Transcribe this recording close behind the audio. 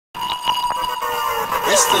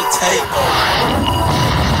It's the takeover.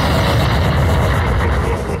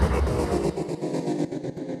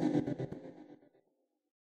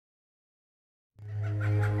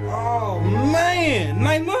 Oh man,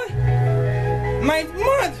 ninth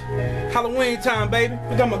month, Halloween time, baby.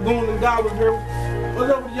 We got my goon and dollars here.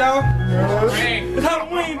 What's up with y'all? It's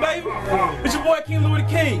Halloween, baby. It's your boy King Louis the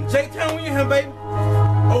King. J-Town, we in here, baby.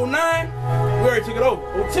 09, we already took it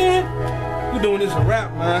over. 010, we doing this a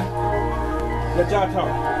rap, man. Let y'all talk.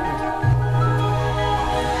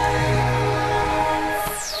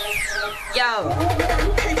 Yo,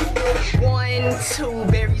 1, 2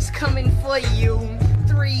 berries coming for you.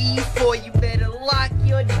 3, 4, you better lock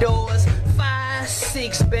your doors. 5,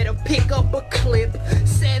 6, better pick up a clip.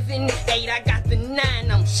 7, 8, I got the 9,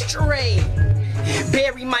 I'm straight.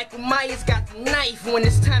 Barry Michael Myers got the knife. When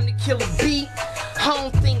it's time to kill a beat, I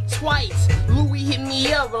don't think twice. Louis hit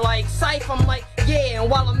me up like Cypher, I'm like, yeah, and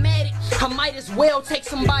while I'm at it, I might as well take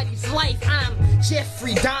somebody's life. I'm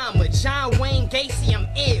Jeffrey Dahmer, John Wayne Gacy, I'm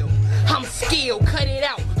ill. I'm skilled, cut it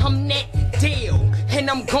out, I'm that deal. And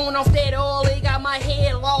I'm going off that oil, they got my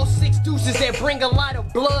head lost. 6 deuces that bring a lot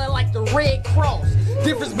of blood like the Red Cross.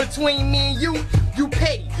 Difference between me and you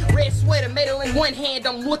petty. Red sweater, metal in one hand,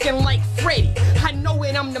 I'm looking like Freddy. I know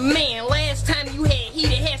it, I'm the man. Last time you had heat,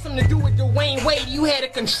 it had something to do with Dwayne Wade. You had a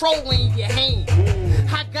control in your hand.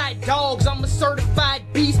 I got dogs, I'm a certified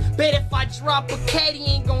beast. Bet if I drop a cat, he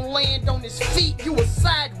ain't gonna land on his feet. You a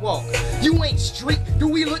sidewalk, you ain't street. Do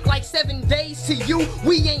we look like 7 days to you?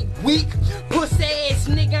 We ain't weak. Pussy ass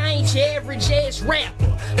nigga, I ain't your average ass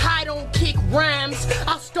rapper. I don't kick rhymes,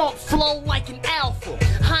 I stomp flow like an alpha.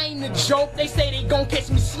 I ain't a joke, they say they gon' catch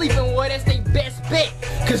me sleeping. Well, that's they best bet,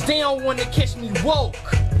 cause they don't wanna catch me woke.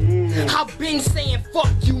 I've been saying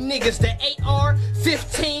fuck you niggas, the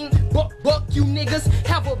AR-15, buck you niggas.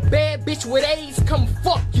 Have a bad bitch with AIDS, come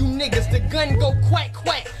fuck you niggas. The gun go quack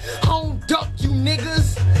quack, I don't duck you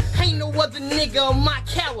niggas. Ain't no other nigga of my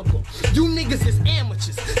caliber. You niggas is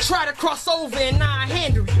amateurs, try to cross over and I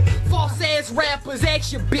handle you. False ass rappers,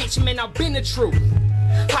 ask your bitch, man, I've been the truth.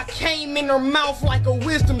 I came in her mouth like a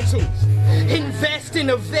wisdom tooth. Invest in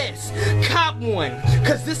a vest, cop one.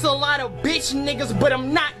 Cause this a lot of bitch niggas, but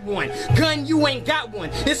I'm not one. Gun, you ain't got one.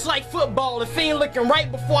 It's like football, if it ain't looking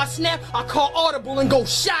right before I snap, I call audible and go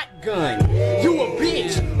shotgun. You a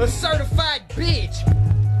bitch, a certified bitch.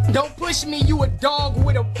 Don't push me, you a dog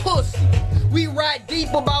with a pussy. We ride deep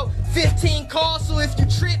about 15 cars, so if you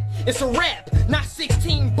trip, it's a rap, not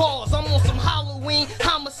 16 balls. I'm on some Halloween,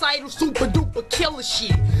 homicidal, super duper killer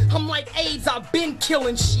shit. I'm like AIDS, I've been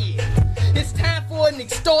killing shit. It's time for an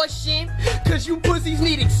extortion, cause you pussies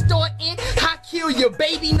need extorting. I kill your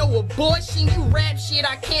baby, no abortion. You rap shit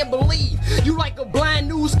I can't believe. You like a blind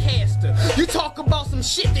newscaster. You talk about some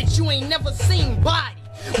shit that you ain't never seen body.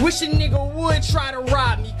 Wish a nigga would try to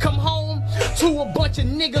rob me. Come home to a bunch of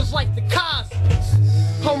niggas like the Cosbys.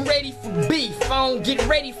 I'm ready for beef, I don't get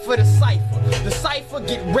ready for the Cypher. The Cypher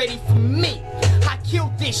get ready for me. I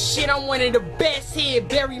killed this shit, I'm one of the best here.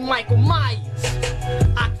 Barry Michael Myers.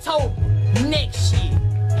 October, next year.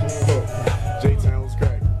 J-Town was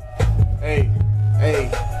cracking. Hey.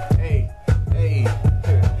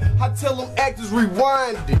 I tell them actors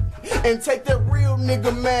rewind it and take that real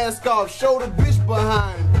nigga mask off, show the bitch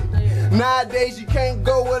behind it. Nowadays you can't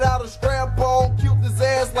go without a strap on. Killed his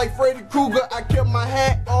ass like Freddy Krueger, I kept my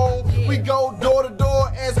hat on. We go door to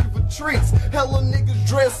door asking for treats. Hella niggas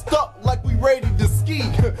dressed up like we ready to ski.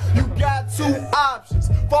 You got 2 options,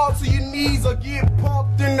 fall to your knees or get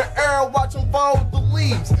pumped in the air and watch them fall with the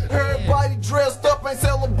leaves. Everybody dressed up ain't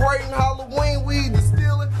celebrating Halloween. We either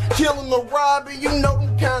stealing, killing or robbing, you know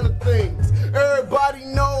them kind of things. Everybody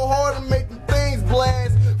know how to make them things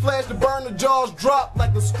blast. Flash the burner, jaws drop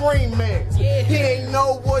like a scream mask. He ain't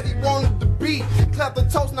know what he wanted to be. Clap the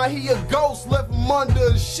toast, now he a ghost, left him under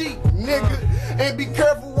a sheet, nigga. And be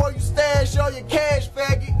careful where you stash all your cash,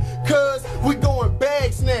 faggot, cause we going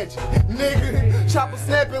bag snatching, nigga. Chopper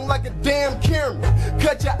snapping like a damn camera.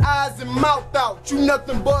 Cut your eyes and mouth out, you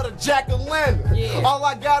nothing but a jack-o'-lantern. All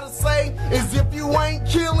I gotta say is if you ain't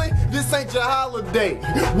killing, this ain't your holiday.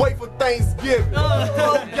 Wait for Thanksgiving.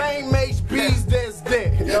 Pro game HBs, that's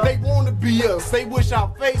that. They wanna be us, they wish our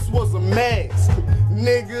face was a mask.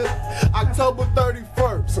 Nigga, October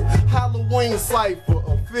 31st, Halloween Cypher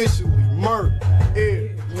officially murdered.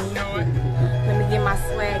 You know it. Let me get my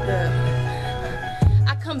swag up.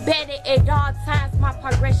 I combat it at all times. My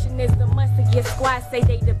progression is the must. To get squad say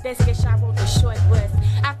they the best. Guess I rode the short bus.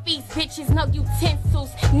 I feast bitches, no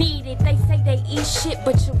utensils needed. They say they eat shit,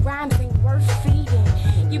 but your rhymes ain't worth feeding.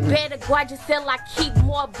 You better guard yourself. I keep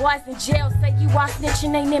more boys in jail. Say you are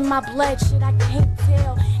snitching, ain't in my blood. Shit, I can't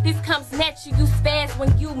tell. This comes natural. You spaz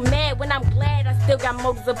when got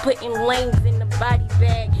motives of putting lanes in the body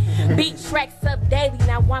bag. Beat tracks up daily,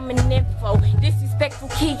 now I'm an info. Disrespectful,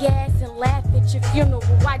 kick your ass and laugh at your funeral.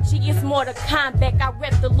 YG is more to combat. I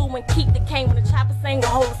rep the Lou and keep the cane when the chopper sing a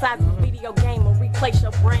whole size of a video game and replace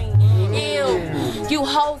your brain. Ew, you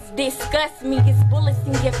hoes disgust me. It's bullets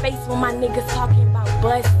in your face when my niggas talking about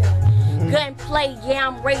busting. Gunplay, yeah,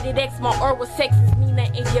 I'm rated X. My oral sex is Nina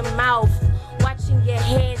in your mouth. Watching your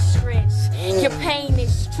head stretch. Your pain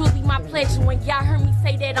is truly my pleasure. When y'all heard me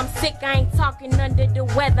say that I'm sick, I ain't talking under the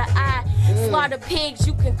weather. I slaughter pigs,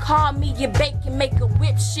 you can call me your bacon, make a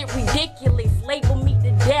whip shit ridiculous. Label me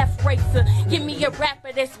the death racer. Give me a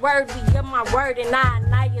rapper that's worthy of my word, and I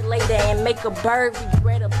annihilate it and make a bird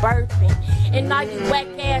regret a birthing. And all you whack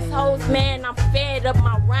ass hoes, man, I'm fed up.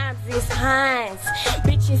 My rhymes is Heinz.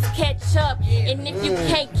 Bitches catch up. And if you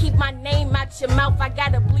can't keep my name out your mouth, I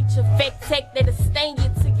got a bleach effect tech that'll stain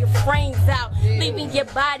you till your frames out. Leaving your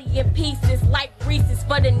body in pieces like Reese's.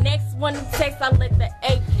 For the next one to text, I let the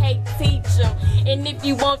AK teach them. And if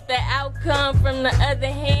you want the outcome from the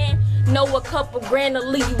other hand, know a couple grand to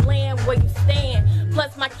leave you land where you stand.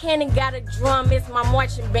 Plus my cannon got a drum, it's my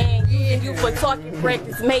marching band. Using you for talking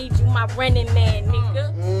practice made you my running man,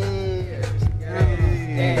 nigga.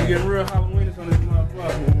 You get real Halloween on this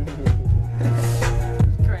motherfucker.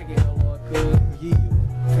 Crack it, Lord, cuz.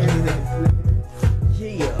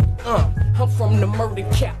 I'm from the murder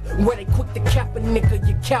cap, where they quick to cap a nigga.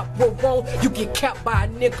 You cap real wrong, you get capped by a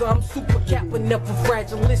nigga. I'm super cap but never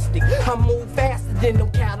fragilistic. I move faster than them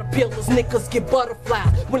caterpillars. Niggas get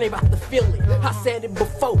butterflies when they about to feel it. I said it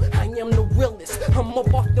before, I am the realest. I'm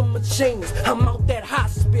up off the machines, I'm out that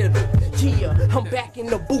hospital. Yeah, I'm back in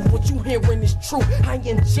the booth, what you hearing is true. I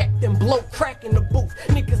inject and blow crack in the booth.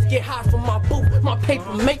 Niggas get high from my booth. My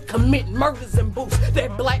paper make commit murders in booths.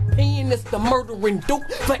 That black pen is the murdering duke.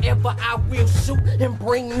 Forever I will shoot and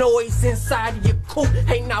bring noise inside of your coop.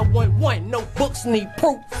 Ain't not 1-1, no books need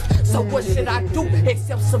proof. So what should I do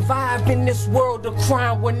except survive in this world of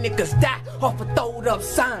crime where niggas die off a throwed up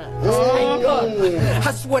sign?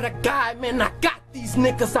 I swear to God, man, I got these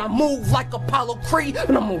niggas. I move like Apollo Creed,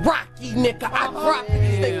 and I'm a Rocky nigga. I drop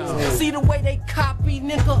these niggas. See the way they copy,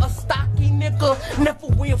 nigga, a stocky nigga. Never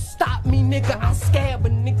will stop me, nigga. I scab a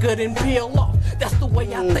nigga, then peel off. That's the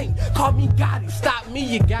way I think. Call me God, stop me,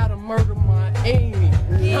 you gotta murder my aim.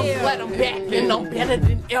 I'm glad I'm back and I'm better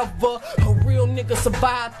than ever. A real nigga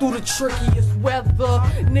survived through the trickiest weather.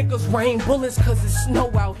 Niggas rain bullets cause it's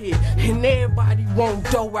snow out here, and everybody want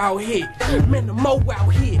dough out here. Man, the mo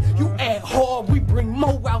out here. You act hard, we bring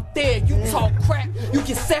mo out there. You talk crap, you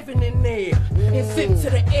get 7 in there. And sit to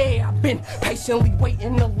the air, I've been patiently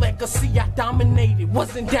waiting the legacy I dominated.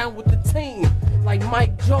 Wasn't down with the team like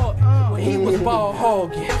Mike Jordan when he was ball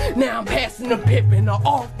hogging. Now I'm passing the pip in the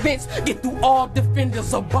offense. Get through all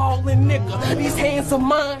defenders, a ballin' nigga. These hands of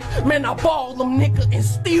mine, man, I ball them, nigga. And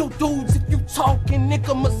steal dudes if you talking,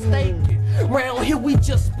 nigga, mistaken. Round here we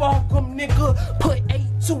just spark them, nigga. Put 8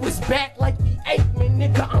 to his back like he ate me,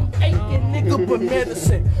 nigga. I'm aching, nigga, but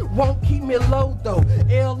medicine won't keep me low though.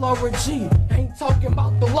 L or a G, ain't talking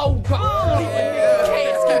about the logo.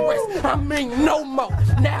 Casket rest, I mean no more.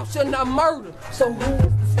 Now shall not murder, so who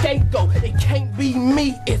is the scapegoat? It can't be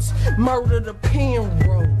me, it's murder the pen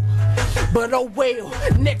roll. But oh well,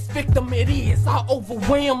 next victim it is. I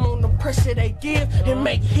overwhelm on the pressure they give and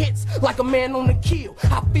make hits like a man on the kill.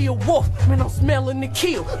 I feel wolf, man, I'm smelling the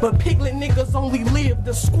kill. But piglet niggas only live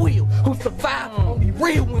to squeal. Who survive, only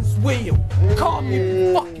real ones will. Call me if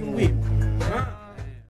you fucking with me.